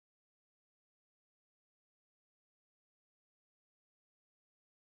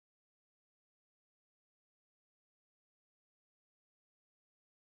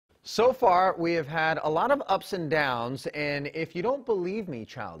So far, we have had a lot of ups and downs, and if you don't believe me,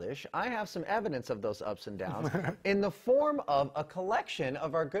 Childish, I have some evidence of those ups and downs in the form of a collection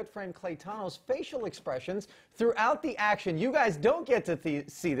of our good friend Claytano's facial expressions throughout the action. You guys don't get to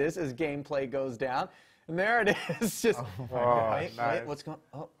see this as gameplay goes down. And there it is. Just wait, what's going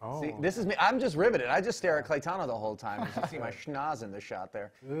on? Oh, see, this is me. I'm just riveted. I just stare at Claytano the whole time. You can see my schnoz in the shot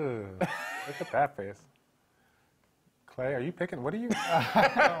there. Ew, look at that face. Clay, are you picking? What are you?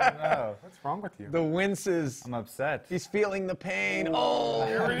 Oh, no. What's wrong with you? The winces. I'm upset. He's feeling the pain. Oh,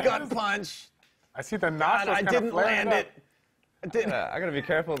 gut punch. I see the nostrils. I didn't land it. I gotta be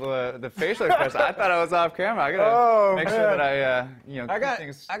careful the facial expression. I thought I was off camera. I gotta make sure that I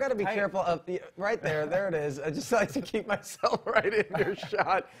I gotta be careful of right there. There it is. I just like to keep myself right in your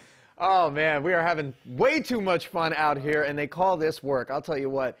shot. Oh man, we are having way too much fun out here, and they call this work. I'll tell you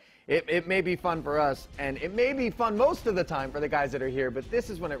what. It may be fun for us, and it may be fun most of the time for the guys that are here, but this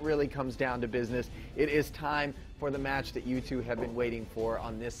is when it really comes down to business. It is time for the match that you two have been waiting for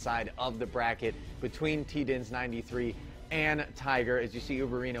on this side of the bracket between Tdins93 and Tiger, as you see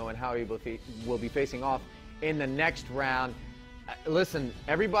Uberino and Howie will be facing off in the next round. Listen,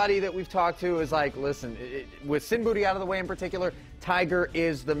 everybody that we've talked to is like, listen, with Sin Booty out of the way in particular, Tiger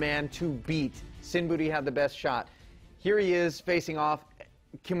is the man to beat. Sin Booty had the best shot. Here he is facing off.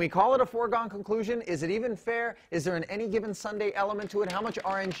 Can we call it a foregone conclusion? Is it even fair? Is there an any given Sunday element to it? How much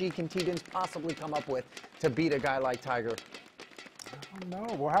RNG can Tdins possibly come up with to beat a guy like Tiger? I don't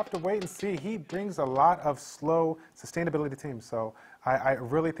know. We'll have to wait and see. He brings a lot of slow sustainability to teams, so I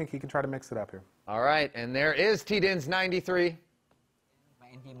really think he can try to mix it up here. All right, and there is Tdins93. My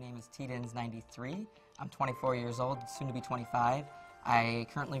in-game name is Tdins93. I'm 24 years old, soon to be 25. I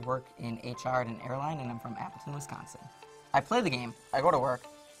currently work in HR at an airline, and I'm from Appleton, Wisconsin. I play the game, I go to work,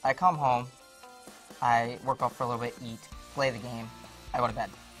 I come home, I work out for a little bit, eat, play the game, I go to bed.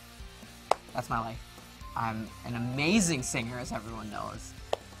 That's my life. I'm an amazing singer, as everyone knows,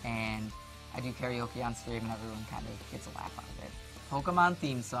 and I do karaoke on stream, and everyone kind of gets a laugh out of it. Pokemon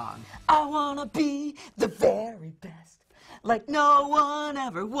theme song. I wanna be the very best, like no one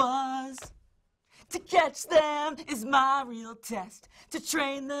ever was. To catch them is my real test, to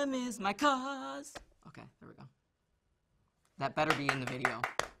train them is my cause. Okay, there we go. That better be in the video.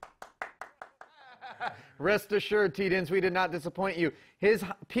 Rest assured, Tdins, we did not disappoint you. His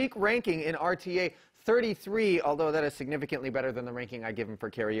peak ranking in RTA, 33, although that is significantly better than the ranking I give him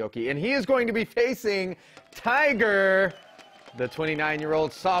for karaoke. And he is going to be facing Tiger, the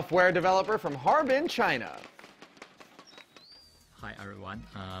 29-year-old software developer from Harbin, China. Hi, everyone.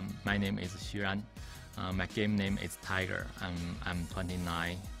 My name is Xuran. My game name is Tiger. I'm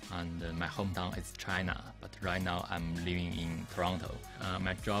 29. And my hometown is China, but right now I'm living in Toronto.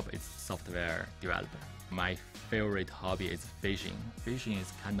 My job is software developer. My favorite hobby is fishing. Fishing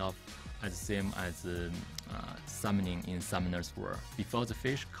is kind of the same as summoning in Summoner's War. Before the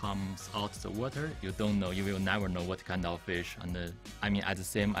fish comes out the water, you don't know, you will never know what kind of fish. And I mean, as the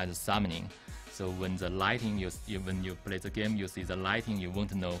same as summoning. So when the lighting, when you play the game, you see the lighting, you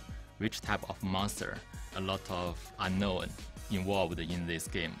won't know which type of monster. A lot of unknown involved in this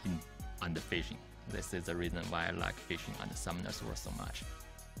game and the fishing. This is the reason why I like fishing and Summoner's War so much.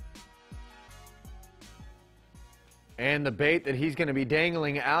 And the bait that he's going to be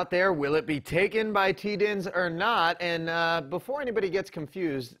dangling out there, will it be taken by Tdins or not? And before anybody gets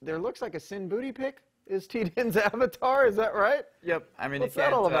confused, there looks like a Sin Booty pick is Tdins' avatar, is that right? Yep. I mean, What's you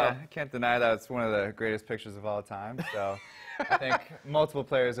that all about? Can't deny that it's one of the greatest pictures of all time. So I think multiple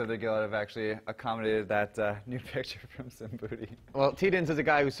players of the guild have actually accommodated that new picture from Sin Booty. Well, Tdins is a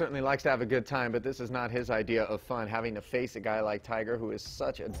guy who certainly likes to have a good time, but this is not his idea of fun, having to face a guy like Tiger, who is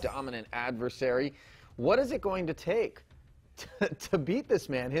such a dominant adversary. What is it going to take to beat this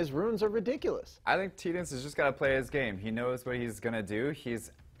man? His runes are ridiculous. I think Tdins has just got to play his game. He knows what he's going to do.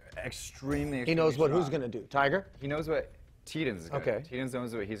 He's extremely He knows what strong. Who's going to do? Tiger? He knows what Tdins is going to do. Tdins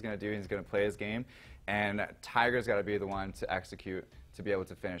knows what he's going to do. He's going to play his game. And Tiger's got to be the one to execute to be able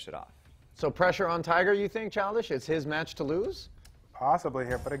to finish it off. So pressure on Tiger, you think, Childish? It's his match to lose? Possibly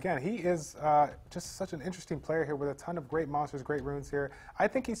here, but again, he is just such an interesting player here with a ton of great monsters, great runes here. I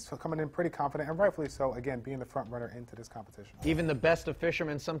think he's coming in pretty confident, and rightfully so, again, being the front runner into this competition. Even the best of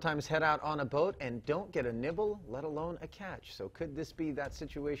fishermen sometimes head out on a boat and don't get a nibble, let alone a catch. So could this be that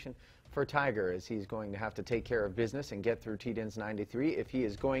situation for Tiger, as he's going to have to take care of business and get through Tdins93 if he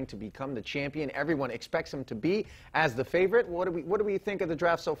is going to become the champion everyone expects him to be as the favorite? What do we think of the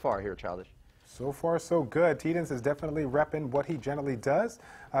draft so far here, Childish? So far, so good. Tdins is definitely repping what he generally does.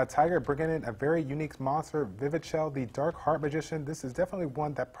 Tiger bringing in a very unique monster, Vivid Shell, the Dark Heart Magician. This is definitely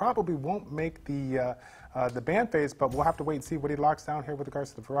one that probably won't make the ban phase, but we'll have to wait and see what he locks down here with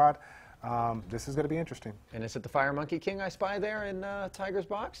regards to the Farad. This is going to be interesting. And is it the Fire Monkey King I spy there in Tiger's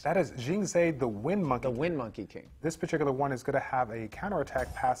box? That is Jingzhe, the Wind Monkey. The Wind Monkey King. This particular one is going to have a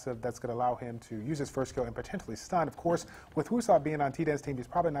counterattack passive that's going to allow him to use his first skill and potentially stun. Of course, with Wusa being on Tdins' team, he's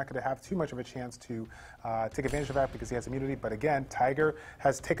probably not going to have too much of a chance to take advantage of that because he has immunity. But again, Tiger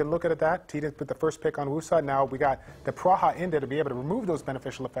has taken a look at that. Tdins put the first pick on Wusa. Now we got the Praha in there to be able to remove those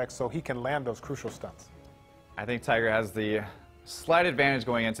beneficial effects so he can land those crucial stuns. I think Tiger has the slight advantage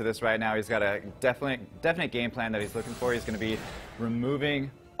going into this right now. He's got a definite game plan that he's looking for. He's going to be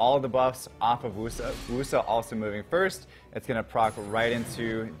removing all the buffs off of Wusa. Wusa also moving first. It's going to proc right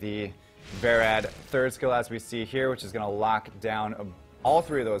into the Varad third skill as we see here, which is going to lock down all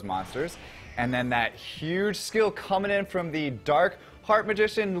three of those monsters. And then that huge skill coming in from the Dark Heart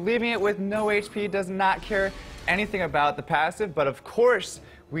Magician, leaving it with no HP, does not care anything about the passive. But of course,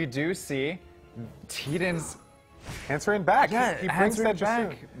 we do see Tdins answering back. Yeah, he brings that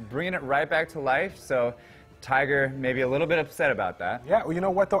back, bringing it right back to life. So Tiger maybe a little bit upset about that. Yeah, well, you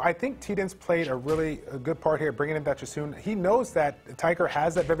know what, though? I think Tdins played a good part here, bringing in that Jasun. He knows that Tiger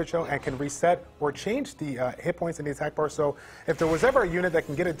has that Vivid Show and can reset or change the hit points in the attack bar. So if there was ever a unit that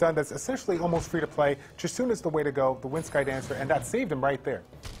can get it done that's essentially almost free to play, Jasun is the way to go, the Wind Sky Dancer, and that saved him right there.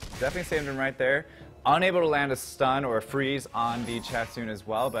 Definitely saved him right there. Unable to land a stun or a freeze on the Chasun as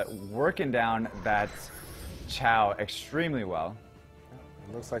well, but working down that Chow extremely well.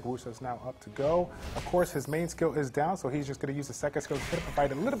 It looks like Wusa's now up to go. Of course, his main skill is down, so he's just going to use the second skill to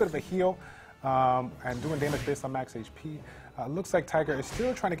provide a little bit of a heal and doing damage based on max HP. Looks like Tiger is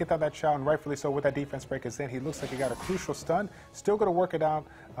still trying to get down that Chow, and rightfully so with that defense break is in. He looks like he got a crucial stun. Still going to work it down.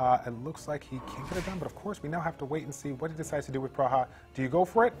 It looks like he can get it done, but of course, we now have to wait and see what he decides to do with Praha. Do you go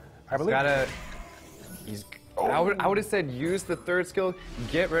for it? I believe. I would have said use the third skill,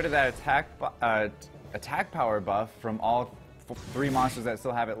 get rid of that attack power buff from all three monsters that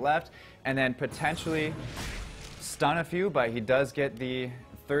still have it left, and then potentially stun a few, but he does get the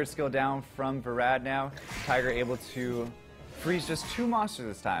third skill down from Varad now. Tiger able to freeze just two monsters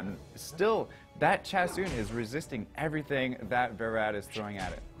this time. Still, that Chasun is resisting everything that Varad is throwing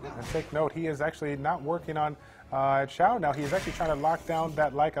at it. And take note, he is actually not working on Chow now. He's actually trying to lock down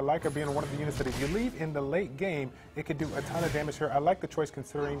that Leica being one of the units that if you leave in the late game, it could do a ton of damage here. I like the choice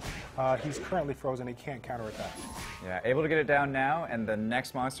considering he's currently frozen. He can't counterattack. Yeah, able to get it down now, and the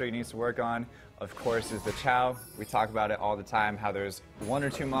next monster he needs to work on, of course, is the Chow. We talk about it all the time, how there's one or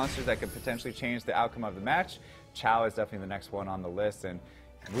two monsters that could potentially change the outcome of the match. Chow is definitely the next one on the list, and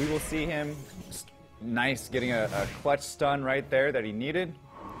we will see him nice getting a clutch stun right there that he needed.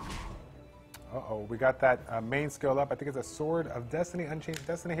 Uh-oh, we got that main skill up. I think it's a Sword of Destiny, Unchanged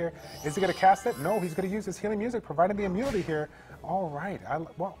Destiny here. Is he going to cast it? No, he's going to use his healing music, providing the immunity here. All right.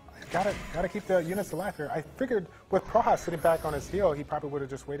 Well, gotta keep the units alive here. I figured with Praha sitting back on his heel, he probably would have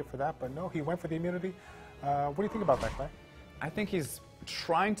just waited for that, but no, he went for the immunity. What do you think about that, Clay? I think he's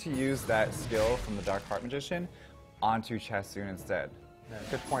trying to use that skill from the Dark Heart Magician onto Chasun instead. Yeah,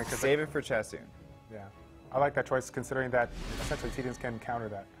 good point. Save it for Chasun. Yeah, I like that choice considering that essentially Tdins can counter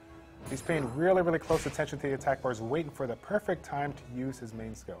that. He's paying really, really close attention to the attack bars, waiting for the perfect time to use his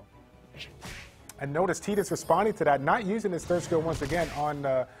main skill. And notice Tdins responding to that, not using his third skill once again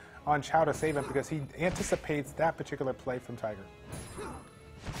on Chow to save him because he anticipates that particular play from Tiger.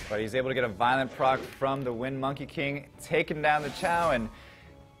 But he's able to get a violent proc from the Wind Monkey King, taking down the Chow, and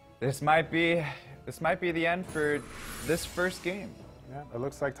this might be the end for this first game. Yeah, it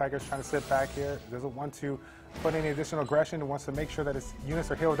looks like Tiger's trying to sit back here. Doesn't want to put any additional aggression and wants to make sure that his units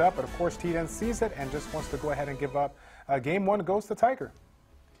are healed up. But of course, Tdins sees it and just wants to go ahead and give up. Game one goes to Tiger.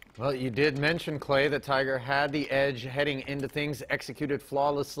 Well, you did mention, Clay, that Tiger had the edge heading into things, executed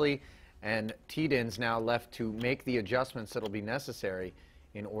flawlessly, and Tdins now left to make the adjustments that will be necessary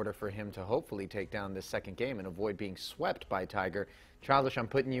in order for him to hopefully take down this second game and avoid being swept by Tiger. Childish, I'm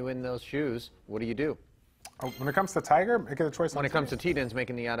putting you in those shoes. What do you do? When it comes to Tiger, make a choice. When it comes to Tdins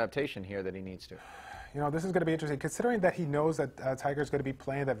making the adaptation here that he needs to. You know, this is going to be interesting. Considering that he knows that Tiger's going to be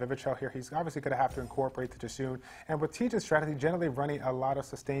playing that Vivid Shell here, he's obviously going to have to incorporate the Jasun. And with Tdins' strategy, generally running a lot of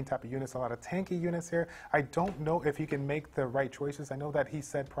sustained type of units, a lot of tanky units here, I don't know if he can make the right choices. I know that he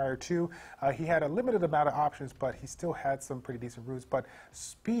said prior to, he had a limited amount of options, but he still had some pretty decent routes. But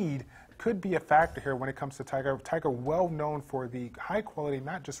speed could be a factor here when it comes to Tiger. Tiger, well known for the high quality,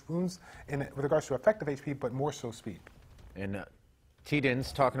 not just runes with regards to effective HP, but more so speed. And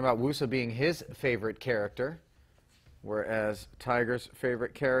Tdins talking about Wusa being his favorite character, whereas Tiger's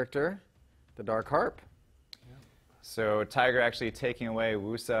favorite character the Dark Harp. So Tiger actually taking away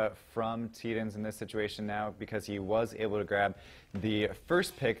Wusa from Tdins in this situation now because he was able to grab the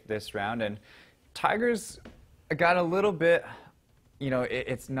first pick this round. And Tiger's got a little bit, you know,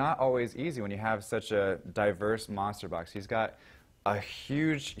 it's not always easy when you have such a diverse monster box. He's got a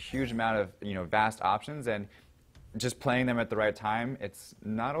huge amount of, you know, vast options, and just playing them at the right time, it's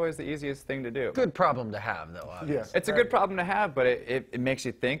not always the easiest thing to do. Good problem to have, though, obviously. Yes. It's a good problem to have, but it makes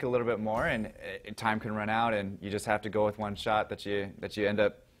you think a little bit more, and time can run out, and you just have to go with one shot that you end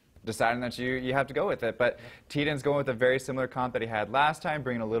up deciding that you have to go with it. But Tdins going with a very similar comp that he had last time,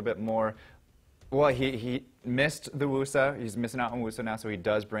 bringing a little bit more. Well, he missed the Wusa. He's missing out on Wusa now, so he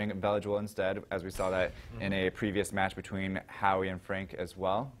does bring Veligil instead, as we saw that in a previous match between Howie and Frank as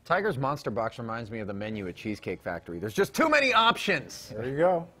well. Tiger's monster box reminds me of the menu at Cheesecake Factory. There's just too many options. There you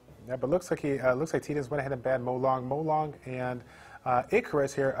go. Yeah, but looks like Tdins went ahead and banned Molong and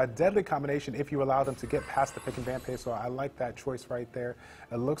Icarus here, a deadly combination if you allow them to get past the pick and ban pace, so I like that choice right there.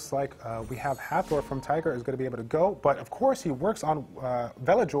 It looks like we have Hathor from Tiger is going to be able to go, but of course he works on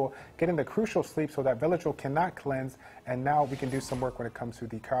Veligil, getting the crucial sleep so that Veligil cannot cleanse, and now we can do some work when it comes to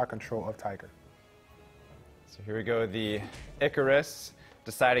the crowd control of Tiger. So here we go, the Icarus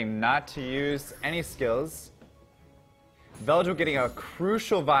deciding not to use any skills. Veligil getting a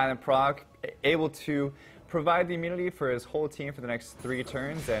crucial violent proc, able to provide the immunity for his whole team for the next 3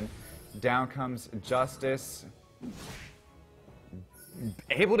 turns, and down comes Justice.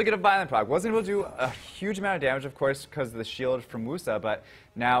 Able to get a violent proc. Wasn't able to do a huge amount of damage, of course, because of the shield from Wusa, but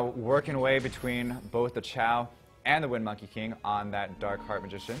now working away between both the Chow and the Wind Monkey King on that Dark Heart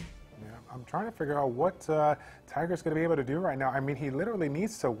Magician. Yeah, I'm trying to figure out what Tiger's going to be able to do right now. I mean, he literally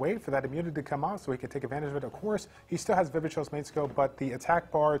needs to wait for that immunity to come out so he can take advantage of it. Of course, he still has Vivichel's main skill, but the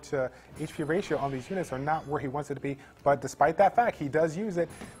attack bar to HP ratio on these units are not where he wants it to be. But despite that fact, he does use it.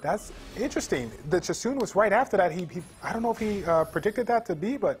 That's interesting. The Chasun was right after that. I don't know if he predicted that to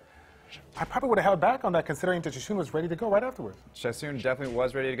be, but I probably would have held back on that considering that Chasun was ready to go right afterwards. Chasun definitely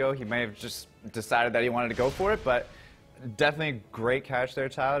was ready to go. He may have just decided that he wanted to go for it, but definitely great catch there,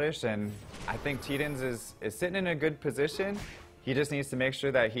 Childish, and I think Tdins is sitting in a good position. He just needs to make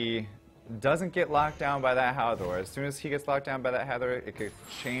sure that he doesn't get locked down by that Hathor. As soon as he gets locked down by that Hathor, it could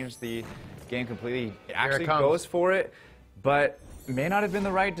change the game completely. He actually goes for it, but may not have been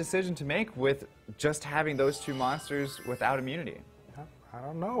the right decision to make with just having those 2 monsters without immunity. I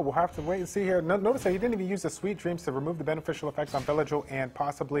don't know. We'll have to wait and see here. Notice that he didn't even use the Sweet Dreams to remove the beneficial effects on Veligil and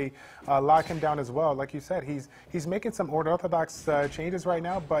possibly lock him down as well. Like you said, he's making some unorthodox changes right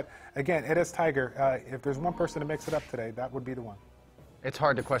now, but again, it is Tiger. If there's one person to mix it up today, that would be the one. It's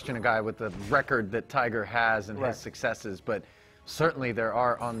hard to question a guy with the record that Tiger has and his successes, but certainly there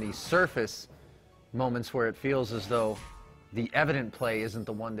are on the surface moments where it feels as though the evident play isn't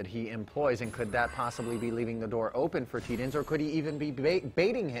the one that he employs, and could that possibly be leaving the door open for Tdins, or could he even be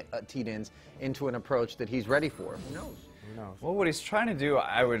baiting Tdins into an approach that he's ready for? Who knows? Who knows? Well, what he's trying to do,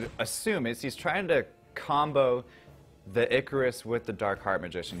 I would assume, is he's trying to combo the Icarus with the Dark Heart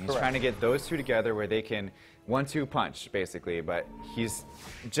Magician. He's trying to get those 2 together where they can 1-2 punch, basically, but he's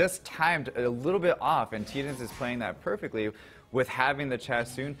just timed a little bit off, and Tdins is playing that perfectly with having the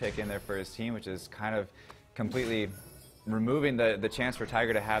Chasun pick in there for his team, which is kind of completely removing the chance for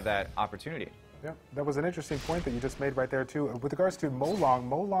Tiger to have that opportunity. Yeah, that was an interesting point that you just made right there, too. With regards to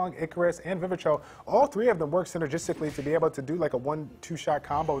Molong, Icarus, and Vivichel, all 3 of them work synergistically to be able to do like a 1-2 shot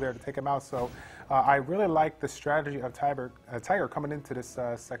combo there to take him out. So I really like the strategy of Tiger coming into this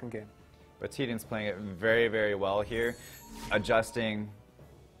second game. But Tdins playing it very, very well here, adjusting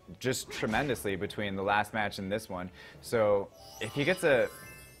just tremendously between the last match and this one. So if he gets a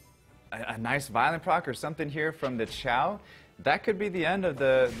nice violent proc or something here from the Chow, that could be the end of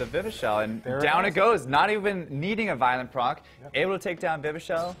the Vivichel, and down it goes, not even needing a violent proc, able to take down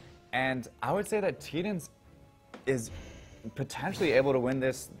Vivichel, and I would say that Tdins is potentially able to win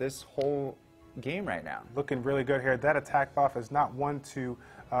this whole game right now. Looking really good here. That attack buff is not one to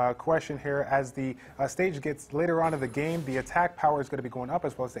question here. As the stage gets later on in the game, the attack power is going to be going up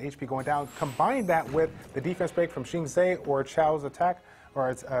as well as the HP going down. Combine that with the defense break from Xingzhe or Chao's attack,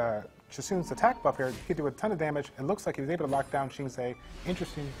 or Chasun's attack buff here, he could do a ton of damage. It looks like he was able to lock down Xingzhe.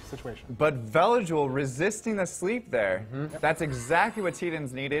 Interesting situation. But Veligil resisting the sleep there. That's exactly what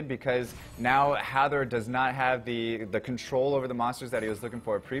Tdins needed, because now Hathor does not have the control over the monsters that he was looking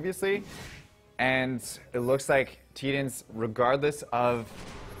for previously. And it looks like Tdins, regardless of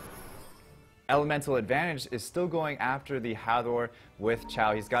elemental advantage, is still going after the Hathor with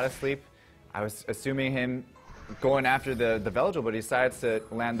Chow. He's got to sleep. I was assuming him going after the Veligil, but he decides to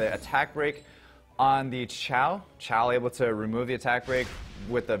land the attack break on the Chow. Chow able to remove the attack break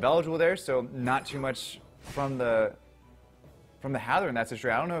with the Veligil there, so not too much from the Hathor in that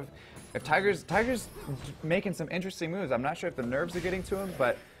situation. I don't know if Tiger's making some interesting moves. I'm not sure if the nerves are getting to him,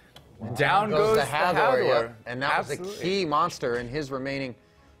 but down goes the Hathor. Yep. And that was a key monster in his remaining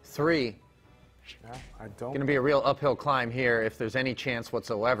 3. Yeah, I don't. Going to be a real uphill climb here if there's any chance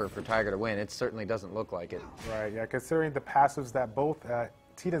whatsoever for Tiger to win. It certainly doesn't look like it. Right, yeah, considering the passives that both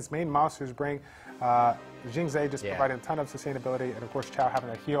Tdins' main monsters bring, Jingzhe just providing a ton of sustainability, and of course Chow having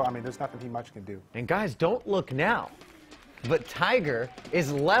a heal. I mean, there's nothing he much can do. And guys, don't look now, but Tiger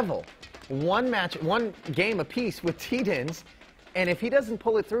is level. One game apiece with Tdins, and if he doesn't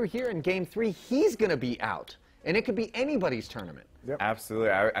pull it through here in game 3, he's going to be out. And it could be anybody's tournament. Yep.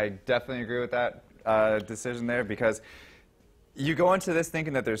 Absolutely. I definitely agree with that decision there, because you go into this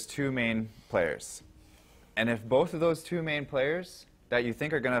thinking that there's 2 main players. And if both of those 2 main players that you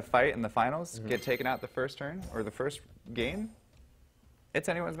think are going to fight in the finals get taken out the first turn or the first game, it's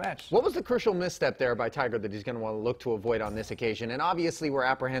anyone's match. What was the crucial misstep there by Tiger that he's going to want to look to avoid on this occasion? And obviously we're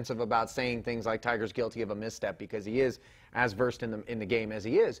apprehensive about saying things like Tiger's guilty of a misstep because he is as versed in the game as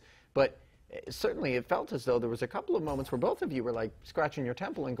he is. But certainly it felt as though there was a couple of moments where both of you were like scratching your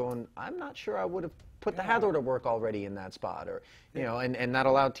temple and going, I'm not sure I would have put the Hathor to work already in that spot, or you know, and that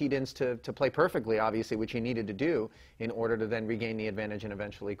allowed Tdins to play perfectly, obviously, which he needed to do in order to then regain the advantage and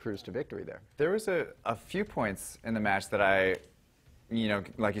eventually cruise to victory there. There was a few points in the match that I, you know,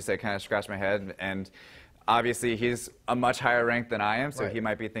 like you said, kind of scratched my head, and obviously he's a much higher rank than I am, so he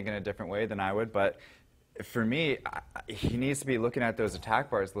might be thinking a different way than I would, but for me, he needs to be looking at those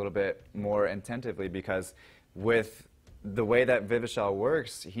attack bars a little bit more attentively, because with the way that Vivishell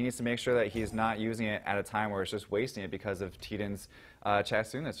works, he needs to make sure that he's not using it at a time where it's just wasting it because of Tdins'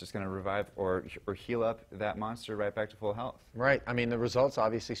 Chastoon that's just going to revive or heal up that monster right back to full health. Right. I mean, the results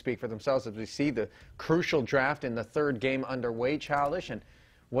obviously speak for themselves as we see the crucial draft in the 3rd game underway, Childish. And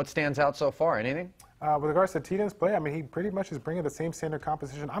what stands out so far? Anything? With regards to Tdins' play, I mean, he pretty much is bringing the same standard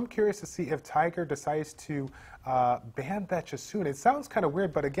composition. I'm curious to see if Tiger decides to ban that Chastoon. It sounds kind of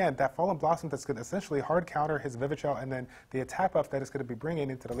weird, but again, that Fallen Blossom that's going to essentially hard counter his Vivishell, and then the attack buff that it's going to be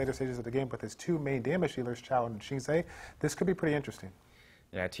bringing into the later stages of the game with his 2 main damage dealers, Chow and Jingzhe, this could be pretty interesting.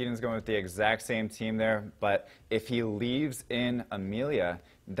 Yeah, Tdins going with the exact same team there, but if he leaves in Amelia,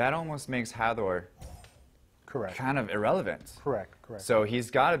 that almost makes Hathor kind of irrelevant. Correct. So he's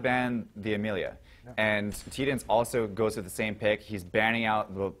got to ban the Amelia. And Tdins also goes with the same pick. He's banning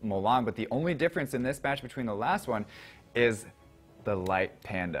out the Mulan, but the only difference in this match between the last one is the Light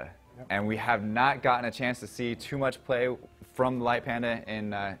Panda. And we have not gotten a chance to see too much play from the Light Panda in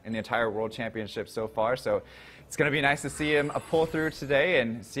the entire World Championship so far. So it's going to be nice to see him pull through today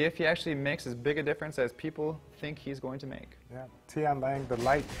and see if he actually makes as big a difference as people think he's going to make. Yeah, Tian Lang, the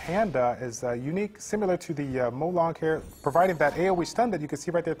Light Panda, is unique, similar to the Molong here, providing that AoE stun that you can see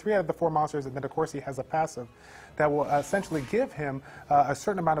right there, 3 out of the 4 monsters, and then of course he has a passive that will essentially give him a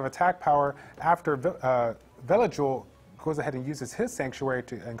certain amount of attack power after Veligil goes ahead and uses his Sanctuary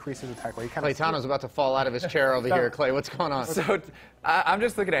to increase his attack rate. Clay Tano's about to fall out of his chair over here. Clay, what's going on? So I'm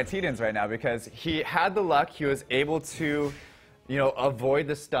just looking at Tdins right now because he had the luck. He was able to, you know, avoid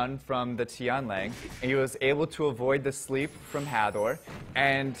the stun from the Tian Lang, and he was able to avoid the sleep from Hathor,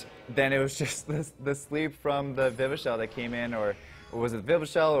 and then it was just the sleep from the Vivishell that came in, or was it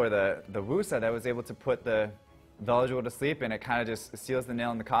Vivishell or the Wusa that was able to put the Veligil to sleep, and it kind of just seals the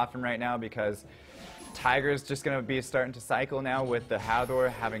nail in the coffin right now because Tiger's just going to be starting to cycle now with the Hathor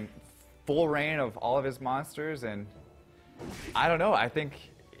having full reign of all of his monsters, and I don't know, I think,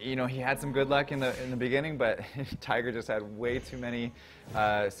 you know, he had some good luck in the beginning, but Tiger just had way too many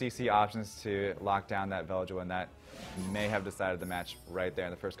CC options to lock down that Veligil, and that may have decided the match right there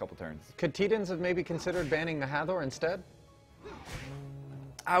in the first couple turns. Could Tdins have maybe considered banning the Hathor instead?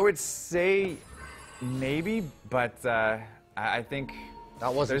 I would say maybe, but I think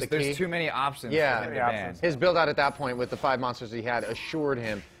that wasn't the key. There's too many options for him to ban. His build out at that point with the 5 monsters he had assured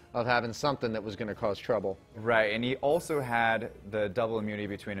him of having something that was going to cause trouble. Right, and he also had the double immunity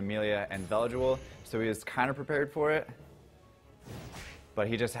between Amelia and Veligil, so he was kind of prepared for it. But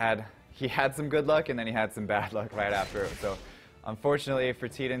he had some good luck, and then he had some bad luck right after it. So unfortunately for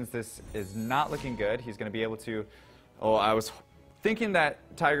Tdins, this is not looking good. He's going to be able to, I was thinking that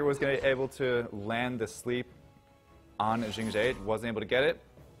Tiger was going to be able to land the sleep on Jingzhe, wasn't able to get it.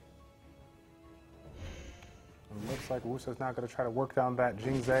 It looks like Wusa's now going to try to work down that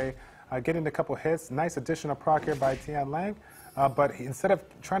Jingzhe, getting a couple hits. Nice additional proc here by Tian Lang. But instead of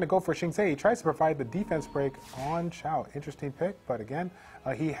trying to go for Jingzhe, he tries to provide the defense break on Chow. Interesting pick, but again,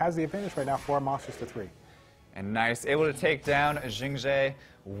 he has the advantage right now, 4 monsters to 3. And nice, able to take down Jingzhe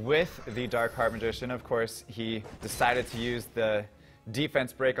with the Dark Heart Magician. Of course, he decided to use the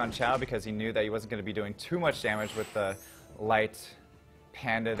defense break on Chao because he knew that he wasn't going to be doing too much damage with the light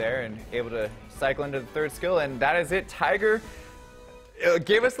panda there, and able to cycle into the third skill. And that is it. Tiger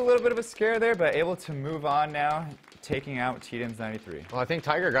gave us a little bit of a scare there, but able to move on now, taking out Tdins93. Well, I think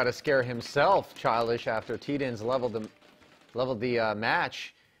Tiger got a scare himself, Childish, after Tdins leveled the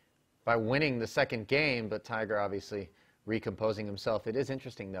match by winning the second game, but Tiger obviously recomposing himself. It is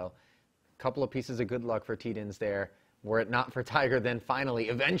interesting, though. A couple of pieces of good luck for Tdins there. Were it not for Tiger then finally,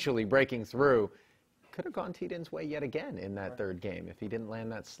 eventually breaking through, could have gone Tdins' way yet again in that third game if he didn't land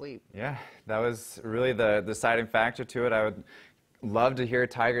that sleep. Yeah, that was really the deciding factor to it. I would love to hear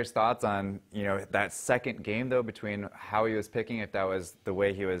Tiger's thoughts on, you know, that second game, though, between how he was picking, if that was the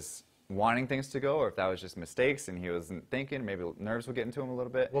way he was wanting things to go, or if that was just mistakes and he wasn't thinking, maybe nerves would get into him a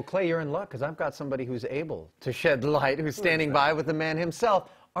little bit. Well, Clay, you're in luck, because I've got somebody who's able to shed light, who's standing by with the man himself,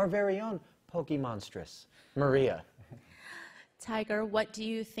 our very own Pokemonstrous, Maria. Tiger, what do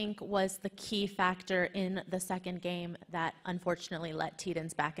you think was the key factor in the second game that unfortunately let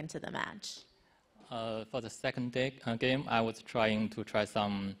Tdins back into the match? For the second game, I was trying to try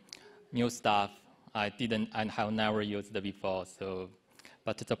some new stuff. I have never used it before.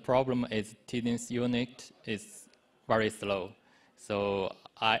 But the problem is Tdins' unit is very slow. So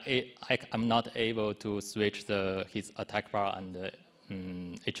I'm not able to switch his attack bar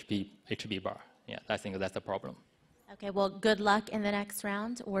and HP bar. Yeah, I think that's the problem. Okay, well, good luck in the next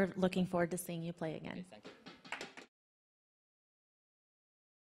round. We're looking forward to seeing you play again. Okay, thank you.